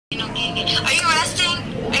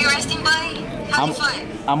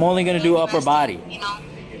I'm only gonna do upper body. You know?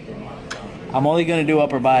 I'm only gonna do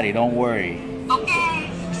upper body. Don't worry. Okay.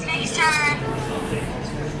 Next turn.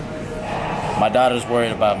 My daughter's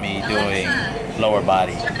worried about me doing lower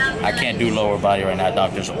body. I can't do lower body right now.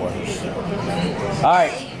 Doctor's orders. All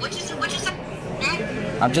right. What you say?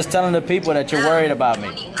 I'm just telling the people that you're worried about me.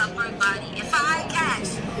 Upper body. If I catch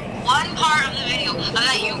one part of the video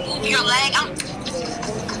that you move your leg,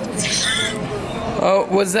 Oh,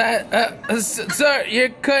 was that? Sir, you're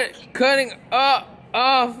cutting off.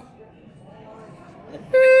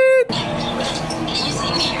 You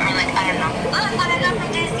see me, or like, I don't know. Look, I don't know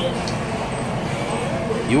from Disney.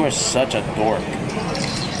 You are such a dork.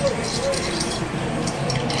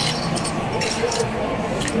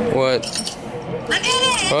 What? Look at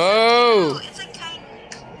it. Oh! It's like tiny.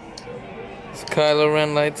 It's Kylo Ren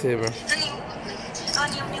lightsaber.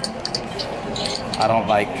 I don't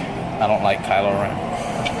like Kylo Ren.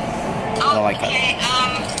 I don't like Kylo.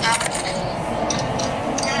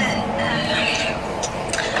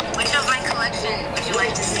 Which of my collection would you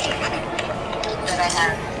like to see that I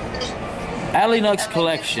have? Allie Nuck's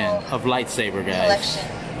collection of lightsaber, guys.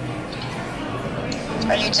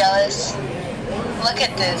 Are you jealous? Look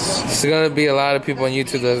at this. There's gonna be a lot of people on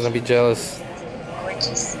YouTube that's gonna be jealous.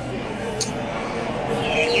 Gorgeous.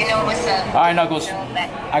 Yeah, you know what's up. All right, Knuckles.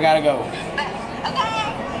 I gotta go. Okay.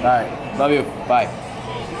 All right. Love you. Bye.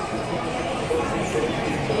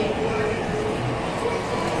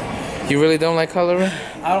 You really don't like Kylo Ren?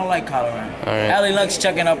 I don't like Kylo Ren. All right. Allie Luck's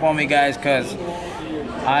checking up on me, guys, because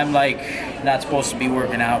I'm like not supposed to be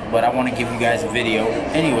working out, but I want to give you guys a video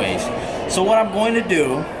anyways. So what I'm going to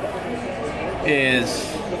do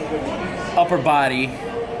is upper body.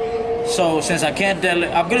 So since I can't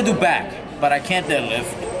deadlift, I'm going to do back, but I can't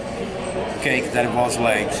deadlift. Okay, because that involves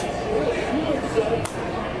legs.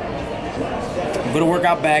 I'm going to work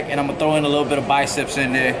out back, and I'm going to throw in a little bit of biceps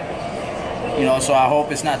in there. You know, so I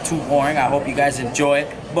hope it's not too boring. I hope you guys enjoy it.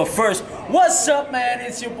 But first, what's up, man?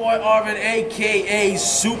 It's your boy Arvin, a.k.a.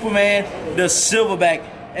 Superman, the Silverback.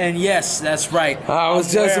 And yes, that's right. I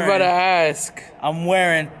was just about to ask. I'm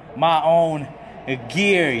wearing my own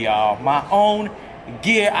gear, y'all. My own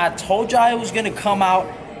gear. I told y'all it was going to come out.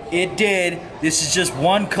 It did. This is just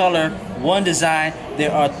one color, one design.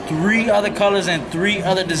 There are 3 other colors and 3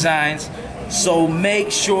 other designs. So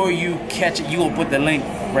make sure you catch it. You will put the link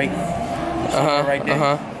right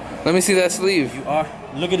there. Let me see that sleeve. You are.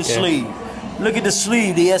 Look at the sleeve. Look at the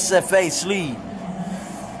sleeve, the SFA sleeve.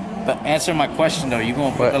 But answer my question though. You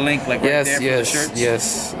gonna put the link like right there for the shirts?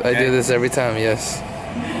 Yes. I do this every time. Yes.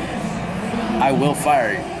 I will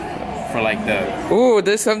fire you for like the. Ooh,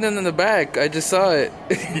 there's something in the back. I just saw it.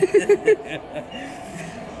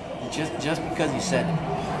 just because you said it.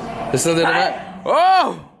 There's something in the back.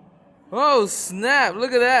 Oh! Oh snap!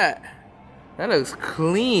 Look at that. That looks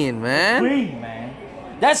clean, man. Clean, man.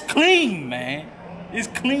 That's clean, man. It's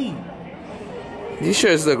clean. These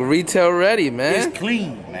shirts look retail ready, man. It's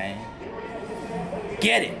clean, man.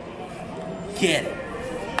 Get it. Get it.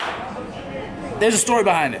 There's a story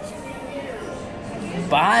behind this.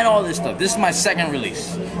 Behind all this stuff. This is my second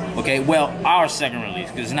release. Okay, well, our second release,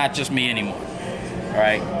 because it's not just me anymore.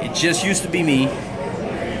 Alright? It just used to be me,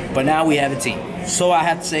 but now we have a team. So I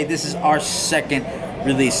have to say this is our second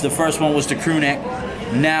release. The first one was the crew neck.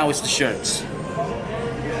 Now it's the shirts.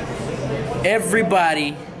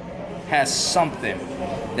 Everybody has something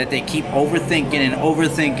that they keep overthinking and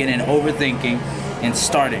overthinking and overthinking and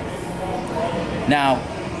starting. Now,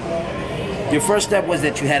 your first step was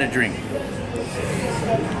that you had a dream.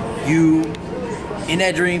 In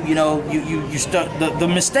that dream, you know, you start. The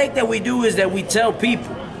mistake that we do is that we tell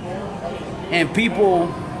people, and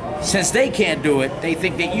people, since they can't do it, they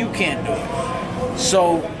think that you can't do it.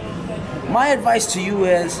 So, my advice to you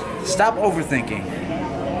is stop overthinking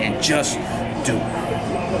and just do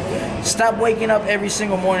it. Stop waking up every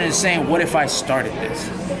single morning and saying, what if I started this?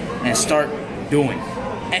 And start doing.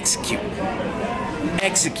 Execute.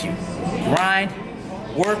 Execute. Grind.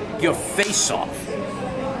 Work your face off.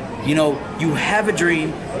 You know, you have a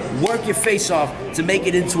dream. Work your face off to make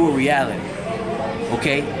it into a reality.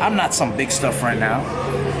 Okay? I'm not some big stuff right now,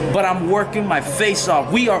 but I'm working my face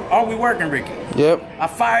off. Are we working, Ricky? Yep. I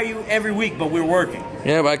fire you every week, but we're working.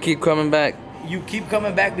 Yep, I keep coming back. You keep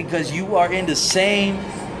coming back because you are in the same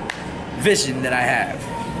vision that I have.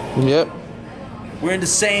 Yep. We're in the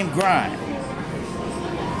same grind.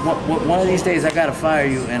 One of these days I gotta fire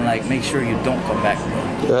you and like make sure you don't come back.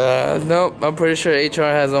 Nope. I'm pretty sure HR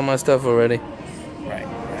has all my stuff already. Right.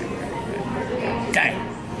 Dang.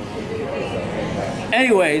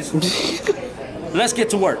 Anyways, let's get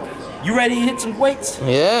to work. You ready to hit some weights?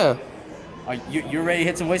 Yeah. You're ready to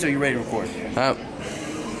hit some weights, or you ready to record?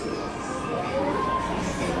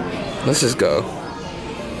 Let's just go.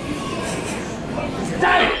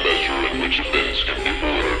 Which events can be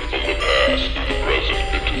blurred from the past to the present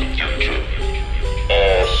into the future.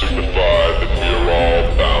 All signify that we are all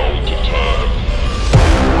bound to time.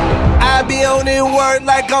 I be on it work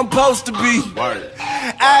like I'm supposed to be.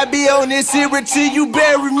 I be on this here until you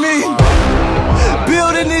bury me.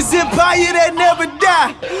 Building this empire that never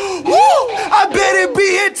die. Woo! I better be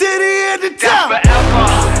here till the end of time.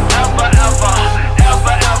 Ever,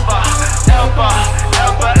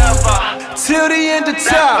 Till the end of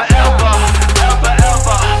time.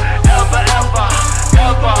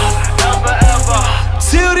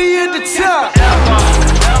 Till the end of time.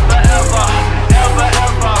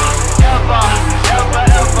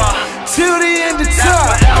 Till the end of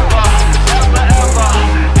time.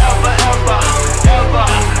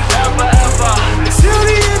 Till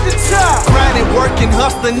the end of time. Grinding, working,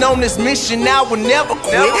 hustling on this mission. I will never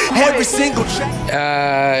quit. Every single track.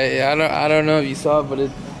 I don't know if you saw it, but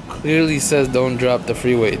it clearly says don't drop the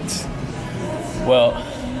free weights. Well,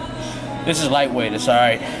 this is lightweight. It's all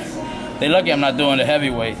right. They lucky I'm not doing the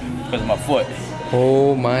heavyweight because of my foot.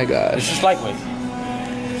 Oh my gosh. It's just lightweight.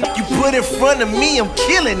 You put in front of me, I'm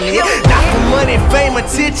killing it. Not for money, fame,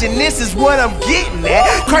 attention, this is what I'm getting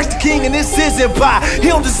at. Christ the King and this isn't by. He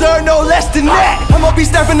don't deserve no less than that. I'ma be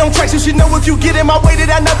stepping on tracks, you should know if you get in my way that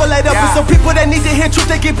I never let up. And some people that need to hear truth,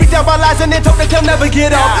 they get beat down by lies and they're told that they'll never get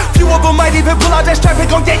up. Few of them might even pull out that strap and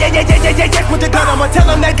go yeah with the gun. I'ma tell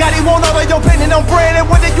them that God, he want all of your pain and I'm praying, and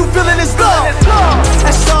whether you feeling is love.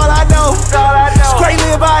 That's all I know. Straight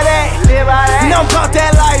live by that. And I'm about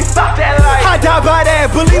that life. I die by that.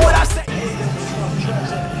 Believe what I say.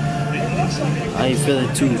 I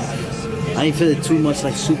ain't feeling too much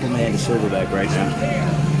like Superman the Silverback right now.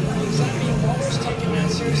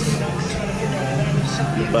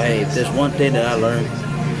 But hey, if there's one thing that I learned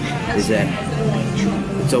is that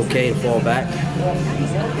it's okay to fall back,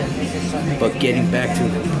 but getting back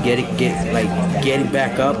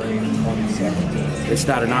up, it's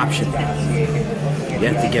not an option. You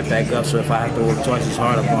have to get back up. So if I have to work twice as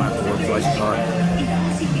hard, I'm going to have to work twice as hard.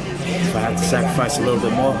 If I have to sacrifice a little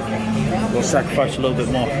bit more, we'll sacrifice a little bit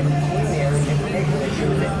more.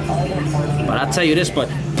 But I'll tell you this, but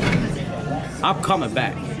I'm coming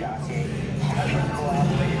back.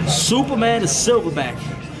 Superman the Silverback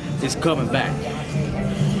is coming back.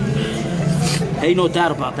 Ain't no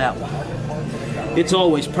doubt about that one. It's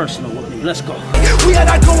always personal with me. Let's go. We are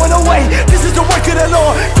not going away. This is the work of the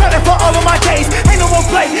Lord. Credit for all of my days. Ain't no more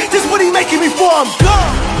play. This is what he making me for. I'm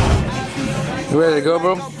gone. You ready to go,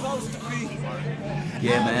 bro?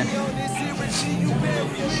 Yeah, man.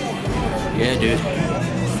 Yeah, dude.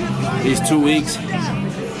 These 2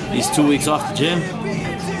 weeks off the gym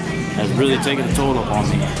has really taken a toll up on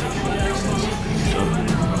me. So,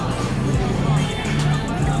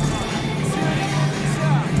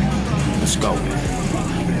 let's go.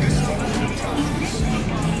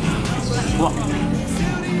 Whoa.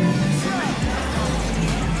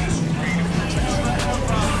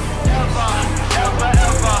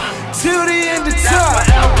 Till the end of time.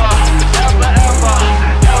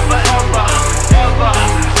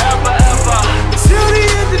 Till the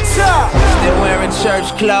end of time. Still wearing church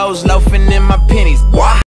clothes.